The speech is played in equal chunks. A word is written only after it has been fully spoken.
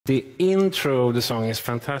The intro of the song is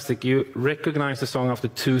fantastic. You recognize the song after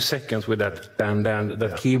 2 seconds with that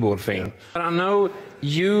that keyboard thing. Yeah. But I know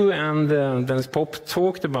you and Dennis Pop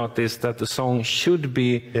talked about this, that the song should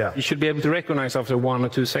be, you should be able to recognize after 1 or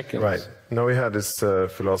 2 seconds. Right. No, we had this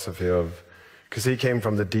philosophy of, because he came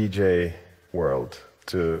from the DJ world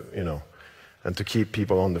to, you know, and to keep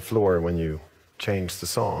people on the floor when you changed the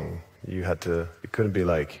song, you had to, it couldn't be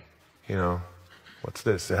like, you know, what's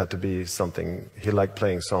this? It had to be something. He liked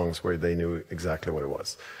playing songs where they knew exactly what it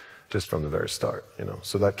was, just from the very start, you know.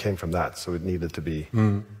 So that came from that. So it needed to be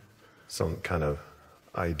some kind of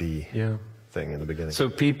ID thing in the beginning. So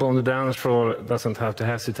people on the dance floor doesn't have to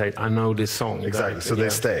hesitate. I know this song. Exactly. So they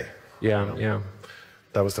stay. Yeah, you know?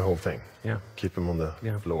 That was the whole thing. Yeah. Keep them on the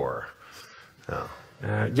floor.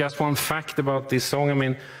 Yeah. Just one fact about this song. I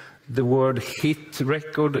mean, the word hit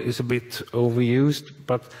record is a bit overused,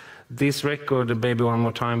 but this record, Baby One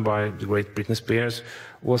More Time by the great Britney Spears,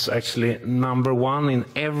 was actually #1 in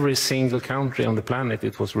every single country on the planet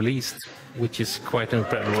it was released, which is quite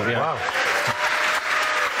incredible. Yeah. Wow.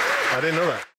 I didn't know that.